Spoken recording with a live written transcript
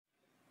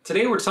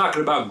Today we're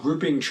talking about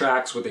grouping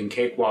tracks within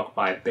Cakewalk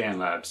by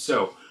BandLab.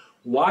 So,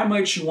 why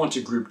might you want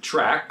to group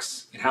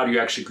tracks, and how do you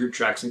actually group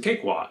tracks in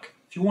Cakewalk?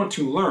 If you want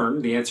to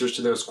learn the answers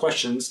to those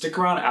questions, stick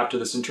around after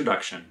this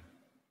introduction.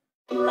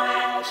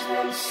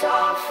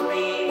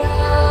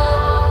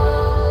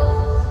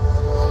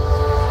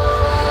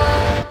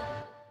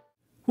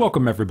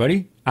 Welcome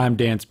everybody, I'm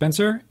Dan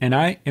Spencer, and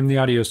I am the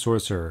Audio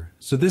Sorcerer.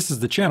 So this is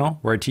the channel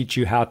where I teach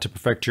you how to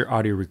perfect your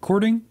audio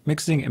recording,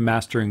 mixing, and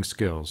mastering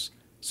skills.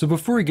 So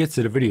before we get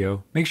to the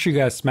video, make sure you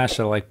guys smash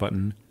that like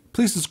button.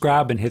 Please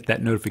subscribe and hit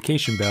that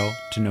notification bell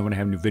to know when I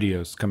have new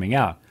videos coming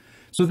out.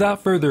 So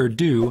without further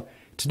ado,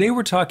 today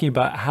we're talking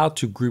about how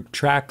to group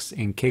tracks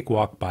in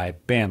Cakewalk by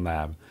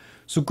BandLab.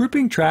 So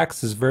grouping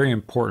tracks is very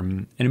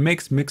important and it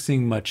makes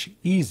mixing much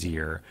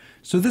easier.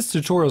 So this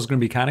tutorial is going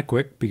to be kind of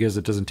quick because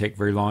it doesn't take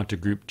very long to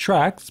group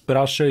tracks, but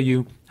I'll show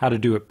you how to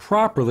do it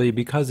properly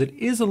because it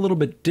is a little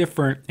bit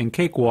different in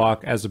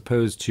Cakewalk as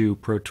opposed to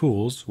Pro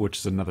Tools, which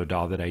is another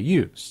DAW that I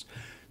use.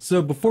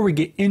 So before we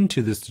get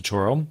into this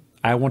tutorial,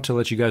 I want to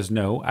let you guys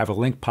know I have a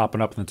link popping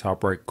up in the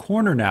top right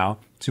corner now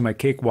to my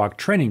Cakewalk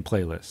training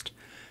playlist.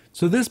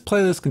 So this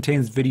playlist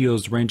contains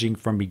videos ranging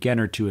from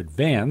beginner to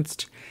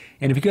advanced,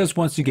 and if you guys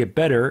want to get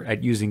better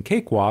at using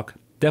Cakewalk,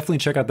 definitely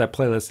check out that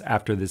playlist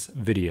after this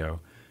video.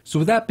 So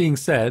with that being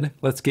said,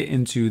 let's get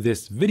into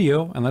this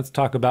video and let's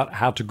talk about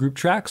how to group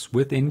tracks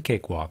within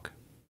Cakewalk.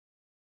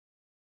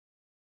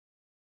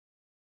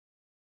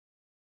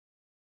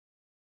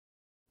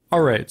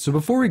 Alright, so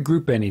before we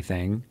group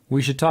anything,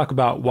 we should talk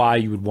about why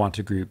you would want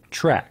to group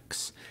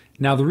tracks.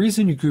 Now the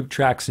reason you group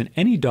tracks in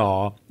any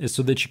DAW is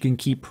so that you can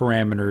keep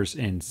parameters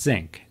in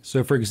sync.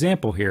 So for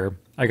example here,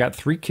 I got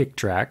 3 kick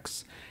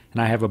tracks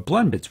and I have a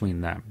blend between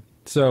them.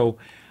 So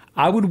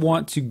I would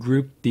want to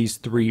group these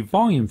 3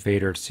 volume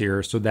faders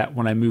here so that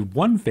when I move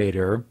one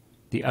fader,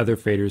 the other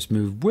faders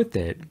move with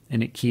it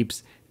and it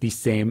keeps the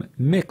same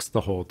mix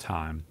the whole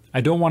time.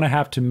 I don't want to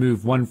have to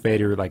move one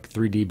fader like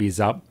 3 dBs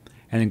up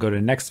and then go to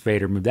the next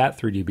fader, move that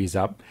 3 dBs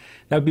up.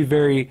 That would be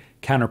very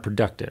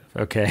counterproductive,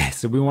 okay?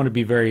 So we want to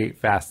be very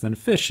fast and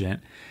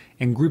efficient,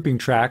 and grouping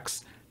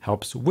tracks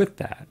helps with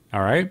that,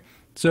 all right?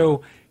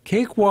 So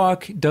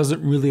Cakewalk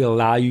doesn't really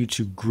allow you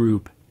to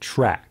group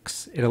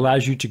tracks. It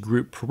allows you to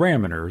group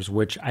parameters,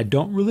 which I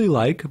don't really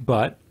like,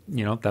 but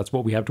you know, that's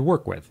what we have to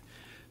work with.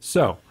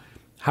 So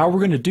how we're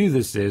going to do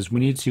this is we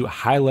need to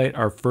highlight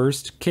our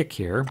first kick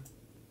here.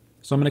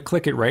 So I'm going to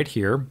click it right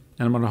here, and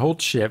I'm going to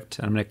hold shift,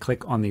 and I'm going to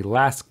click on the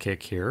last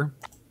kick here.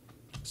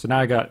 So now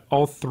I got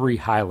all 3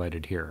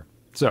 highlighted here.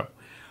 So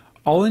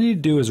all I need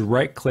to do is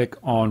right click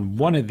on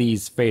one of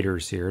these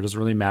faders here. It doesn't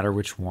really matter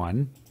which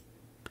one.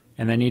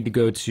 And I need to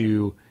go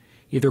to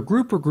either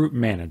group or group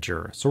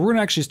manager. So we're going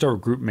to actually start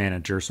with group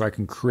manager so I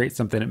can create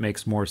something that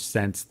makes more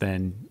sense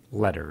than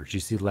letters. You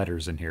see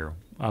letters in here.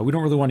 We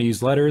don't really want to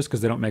use letters because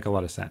they don't make a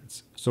lot of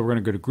sense. So we're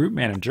going to go to group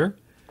manager.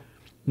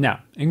 Now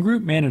in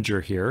group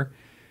manager here,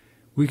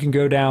 we can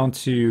go down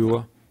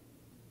to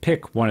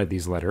pick one of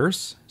these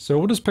letters. So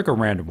we'll just pick a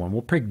random one.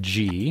 We'll pick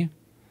G.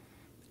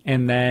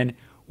 And then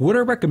what I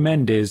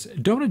recommend is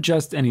don't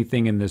adjust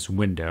anything in this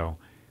window.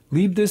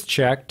 Leave this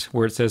checked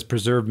where it says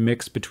preserve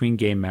mix between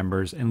game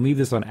members and leave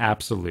this on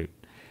absolute.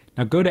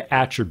 Now go to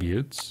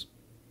attributes.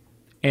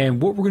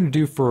 And what we're going to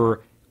do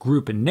for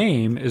group and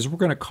name is we're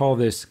going to call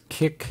this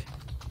kick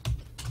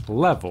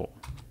level.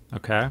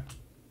 Okay.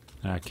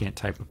 I can't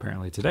type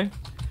apparently today.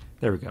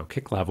 There we go.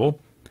 Kick level.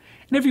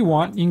 And if you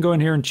want, you can go in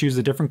here and choose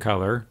a different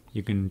color.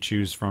 You can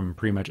choose from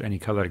pretty much any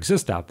color that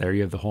exists out there.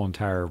 You have the whole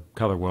entire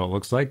color wheel, it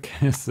looks like.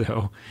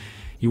 So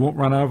you won't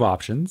run out of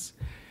options.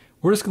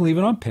 We're just going to leave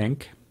it on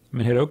pink. I'm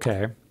going to hit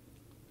OK.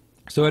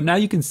 So now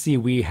you can see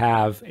we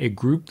have a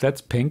group that's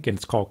pink and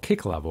it's called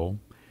kick level.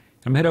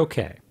 I'm going to hit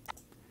OK.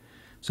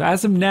 So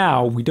as of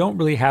now, we don't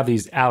really have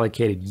these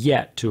allocated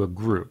yet to a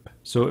group.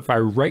 So if I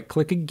right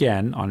click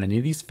again on any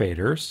of these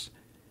faders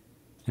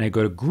and I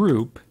go to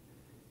group,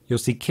 you'll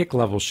see kick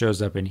level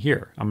shows up in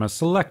here. I'm going to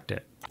select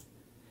it.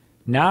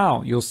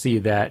 Now you'll see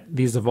that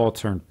these have all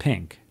turned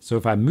pink. So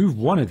if I move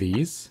one of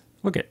these,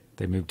 look at,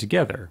 they move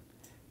together.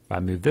 If I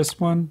move this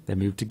one, they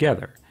move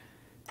together.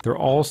 They're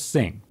all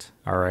synced,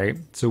 all right?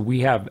 So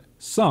we have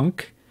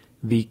sunk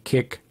the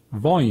kick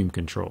volume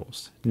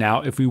controls.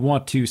 Now, if we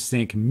want to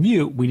sync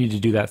mute, we need to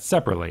do that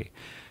separately.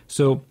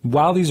 So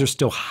while these are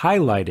still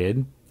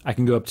highlighted, I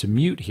can go up to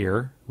mute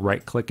here,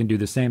 right click and do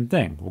the same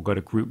thing. We'll go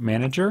to group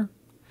manager.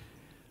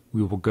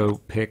 We will go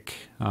pick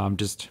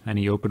just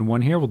any open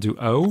one here. We'll do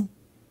O.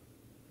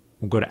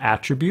 We'll go to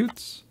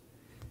attributes.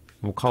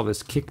 We'll call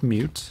this kick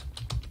mute.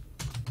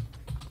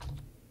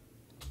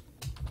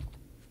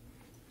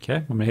 Okay,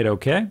 I'm going to hit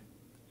OK. And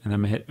then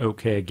I'm going to hit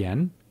OK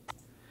again.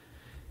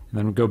 And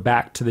then we'll go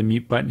back to the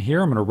mute button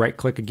here. I'm going to right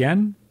click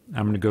again.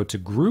 I'm going to go to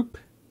group.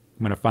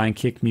 I'm going to find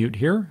kick mute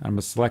here. I'm going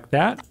to select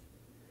that.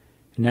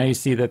 And now you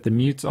see that the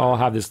mutes all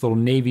have this little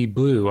navy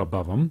blue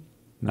above them.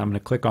 And I'm going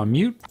to click on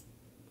mute.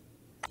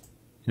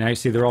 Now you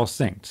see they're all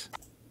synced.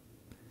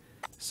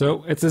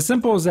 So it's as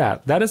simple as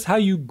that. That is how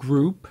you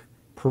group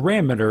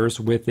parameters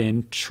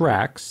within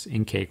tracks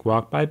in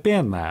Cakewalk by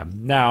BandLab.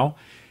 Now,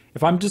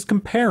 If I'm just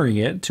comparing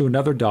it to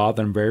another DAW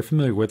that I'm very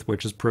familiar with,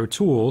 which is Pro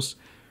Tools,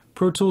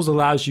 Pro Tools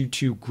allows you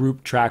to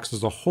group tracks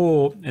as a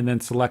whole and then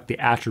select the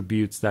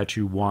attributes that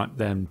you want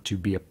them to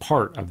be a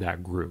part of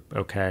that group,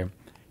 okay?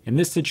 In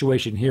this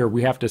situation here,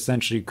 we have to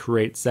essentially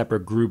create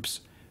separate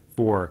groups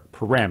for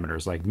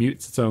parameters, like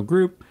mute's its own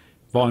group,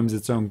 volume's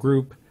its own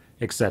group,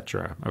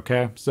 etc.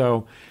 Okay,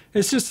 so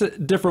it's just a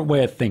different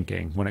way of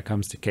thinking when it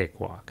comes to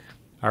Cakewalk.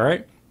 All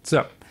right,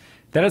 so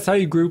that is how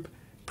you group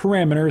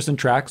parameters and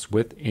tracks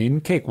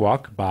within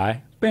Cakewalk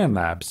by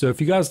BandLab. So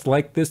if you guys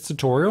like this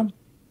tutorial,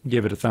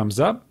 give it a thumbs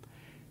up.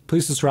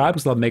 Please subscribe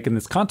because I love making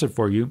this content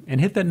for you, and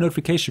hit that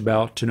notification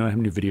bell to know I have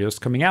new videos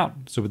coming out.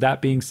 So with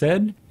that being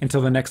said,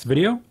 until the next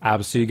video, I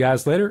will see you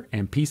guys later,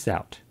 and peace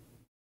out.